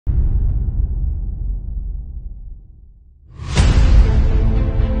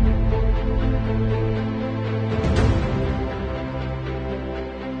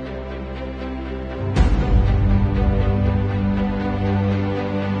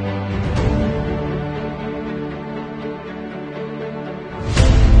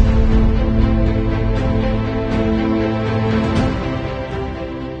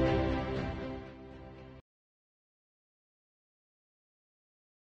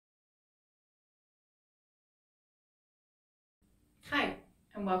Hi,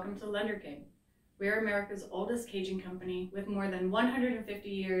 and welcome to Lenderking. We are America's oldest caging company with more than 150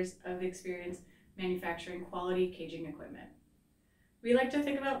 years of experience manufacturing quality caging equipment. We like to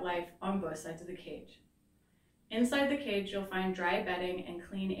think about life on both sides of the cage. Inside the cage, you'll find dry bedding and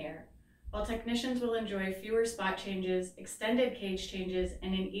clean air, while technicians will enjoy fewer spot changes, extended cage changes,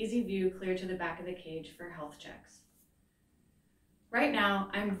 and an easy view clear to the back of the cage for health checks. Right now,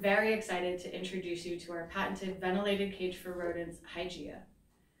 I'm very excited to introduce you to our patented ventilated cage for rodents, Hygieia.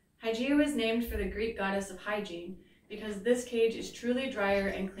 Hygieia was named for the Greek goddess of hygiene because this cage is truly drier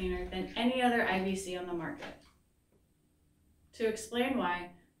and cleaner than any other IVC on the market. To explain why,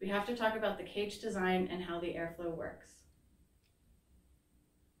 we have to talk about the cage design and how the airflow works.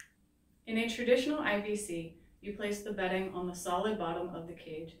 In a traditional IVC, you place the bedding on the solid bottom of the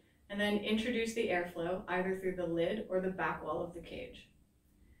cage and then introduce the airflow either through the lid or the back wall of the cage.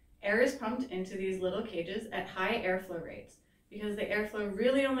 Air is pumped into these little cages at high airflow rates because the airflow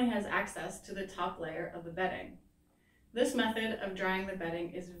really only has access to the top layer of the bedding. This method of drying the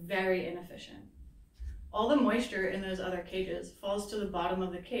bedding is very inefficient. All the moisture in those other cages falls to the bottom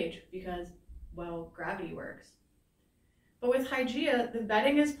of the cage because, well, gravity works. But with Hygieia, the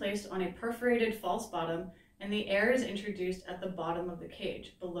bedding is placed on a perforated false bottom and the air is introduced at the bottom of the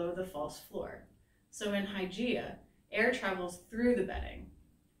cage, below the false floor. So in Hygieia, air travels through the bedding.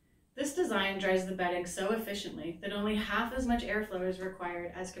 This design dries the bedding so efficiently that only half as much airflow is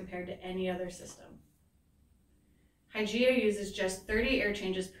required as compared to any other system. Hygieia uses just 30 air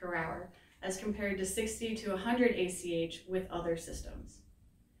changes per hour as compared to 60 to 100 ACH with other systems.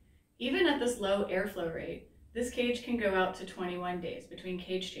 Even at this low airflow rate, this cage can go out to 21 days between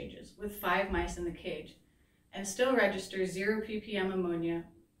cage changes with 5 mice in the cage, and still register 0 ppm ammonia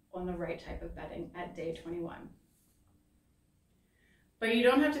on the right type of bedding at day 21. But you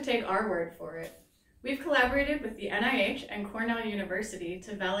don't have to take our word for it. We've collaborated with the NIH and Cornell University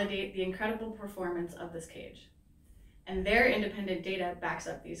to validate the incredible performance of this cage. And their independent data backs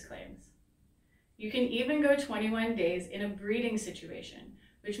up these claims. You can even go 21 days in a breeding situation,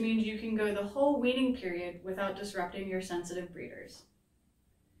 which means you can go the whole weaning period without disrupting your sensitive breeders.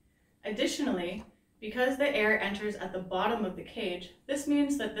 Additionally, because the air enters at the bottom of the cage, this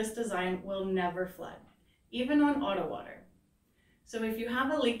means that this design will never flood, even on auto water. So if you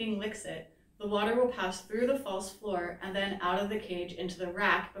have a leaking Lixit, the water will pass through the false floor and then out of the cage into the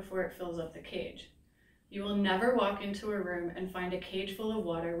rack before it fills up the cage. You will never walk into a room and find a cage full of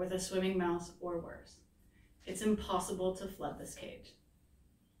water with a swimming mouse or worse. It's impossible to flood this cage.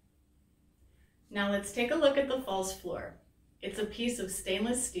 Now let's take a look at the false floor. It's a piece of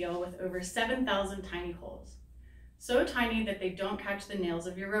stainless steel with over 7,000 tiny holes, so tiny that they don't catch the nails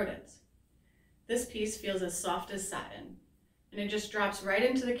of your rodents. This piece feels as soft as satin, and it just drops right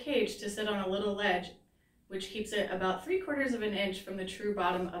into the cage to sit on a little ledge, which keeps it about 3/4 of an inch from the true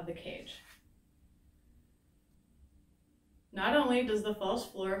bottom of the cage. Not only does the false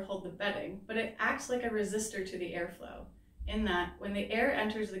floor hold the bedding, but it acts like a resistor to the airflow, in that when the air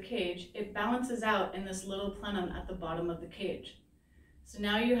enters the cage, it balances out in this little plenum at the bottom of the cage. So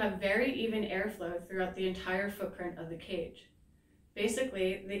now you have very even airflow throughout the entire footprint of the cage.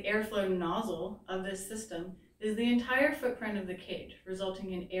 Basically, the airflow nozzle of this system is the entire footprint of the cage,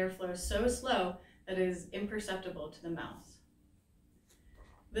 resulting in airflow so slow that it is imperceptible to the mouse.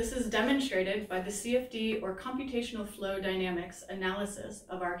 This is demonstrated by the CFD or computational flow dynamics analysis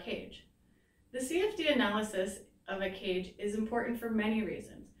of our cage. The CFD analysis of a cage is important for many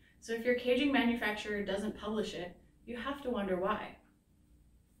reasons. So if your caging manufacturer doesn't publish it, you have to wonder why.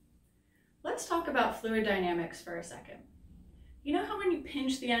 Let's talk about fluid dynamics for a second. You know how when you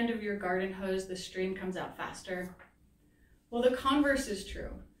pinch the end of your garden hose, the stream comes out faster? Well, the converse is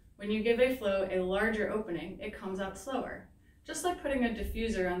true. When you give a flow a larger opening, it comes out slower, just like putting a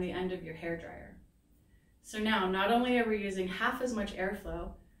diffuser on the end of your hairdryer. So now, not only are we using half as much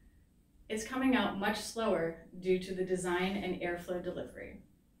airflow, it's coming out much slower due to the design and airflow delivery.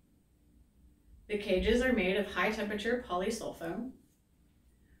 The cages are made of high temperature polysulfone.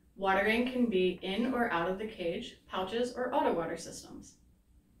 Watering can be in or out of the cage, pouches, or auto water systems.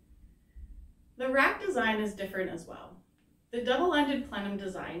 The rack design is different as well. The double-ended plenum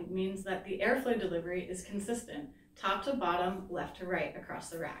design means that the airflow delivery is consistent, top to bottom, left to right across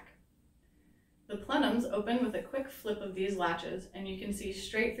the rack. The plenums open with a quick flip of these latches and you can see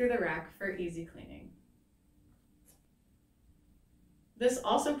straight through the rack for easy cleaning. This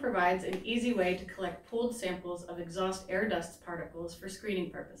also provides an easy way to collect pooled samples of exhaust air dust particles for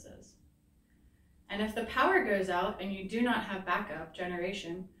screening purposes. And if the power goes out and you do not have backup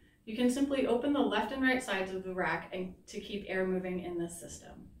generation, you can simply open the left and right sides of the rack to keep air moving in this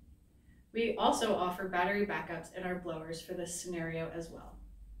system. We also offer battery backups in our blowers for this scenario as well.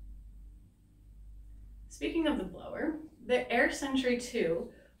 Speaking of the blower, the Air Sentry 2,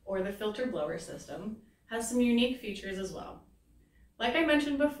 or the filter blower system, has some unique features as well. Like I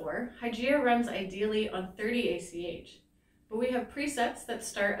mentioned before, Hygieia runs ideally on 30 ACH, but we have presets that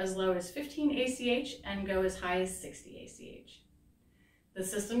start as low as 15 ACH and go as high as 60 ACH. The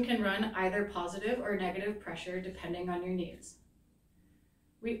system can run either positive or negative pressure depending on your needs.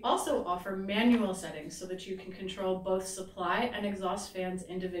 We also offer manual settings so that you can control both supply and exhaust fans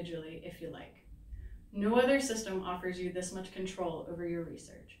individually if you like. No other system offers you this much control over your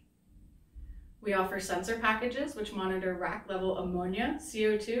research. We offer sensor packages which monitor rack level ammonia,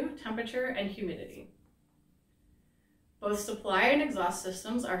 CO2, temperature, and humidity. Both supply and exhaust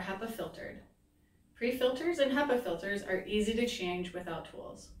systems are HEPA filtered. Pre-filters and HEPA filters are easy to change without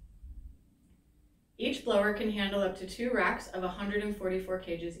tools. Each blower can handle up to 2 racks of 144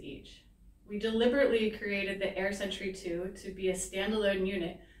 cages each. We deliberately created the Air Sentry 2 to be a standalone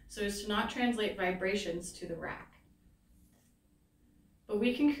unit so as to not translate vibrations to the rack. But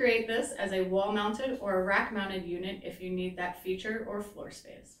we can create this as a wall-mounted or a rack-mounted unit if you need that feature or floor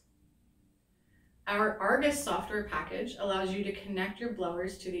space. Our Argus software package allows you to connect your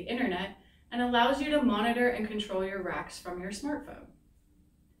blowers to the internet and allows you to monitor and control your racks from your smartphone.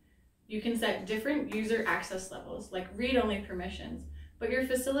 You can set different user access levels, like read-only permissions, but your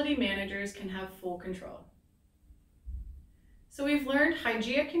facility managers can have full control. So we've learned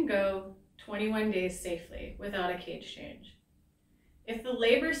Hygieia can go 21 days safely without a cage change. If the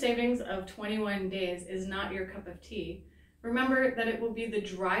labor savings of 21 days is not your cup of tea, remember that it will be the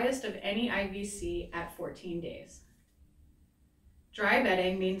driest of any IVC at 14 days. Dry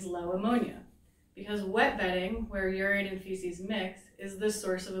bedding means low ammonia, because wet bedding, where urine and feces mix, is the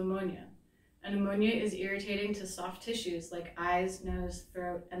source of ammonia, and ammonia is irritating to soft tissues like eyes, nose,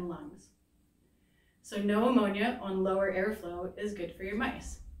 throat, and lungs. So no ammonia on lower airflow is good for your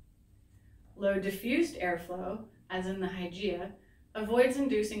mice. Low diffused airflow, as in the Hygieia, avoids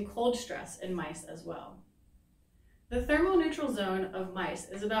inducing cold stress in mice as well. The thermal neutral zone of mice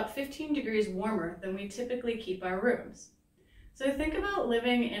is about 15 degrees warmer than we typically keep our rooms. So think about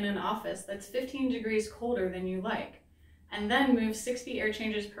living in an office that's 15 degrees colder than you like, and then move 60 air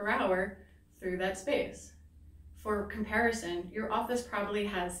changes per hour through that space. For comparison, your office probably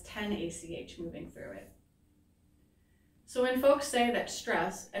has 10 ACH moving through it. So when folks say that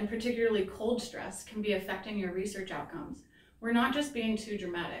stress, and particularly cold stress, can be affecting your research outcomes, we're not just being too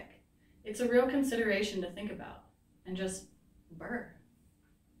dramatic. It's a real consideration to think about, and just burr.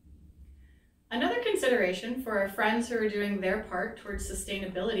 Another consideration for our friends who are doing their part towards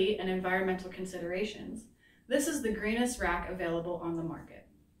sustainability and environmental considerations, this is the greenest rack available on the market.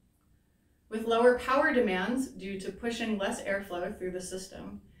 With lower power demands due to pushing less airflow through the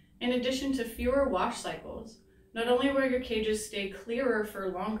system, in addition to fewer wash cycles, not only will your cages stay clearer for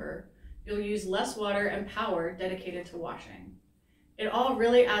longer, you'll use less water and power dedicated to washing. It all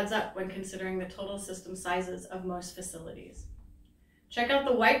really adds up when considering the total system sizes of most facilities. Check out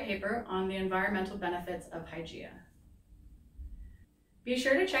the white paper on the environmental benefits of Hygieia. Be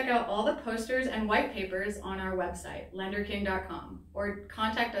sure to check out all the posters and white papers on our website, lenderking.com, or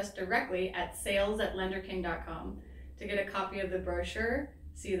contact us directly at sales@lenderking.com to get a copy of the brochure,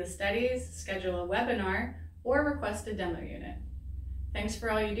 see the studies, schedule a webinar, or request a demo unit. Thanks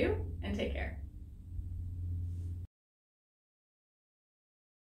for all you do, and take care.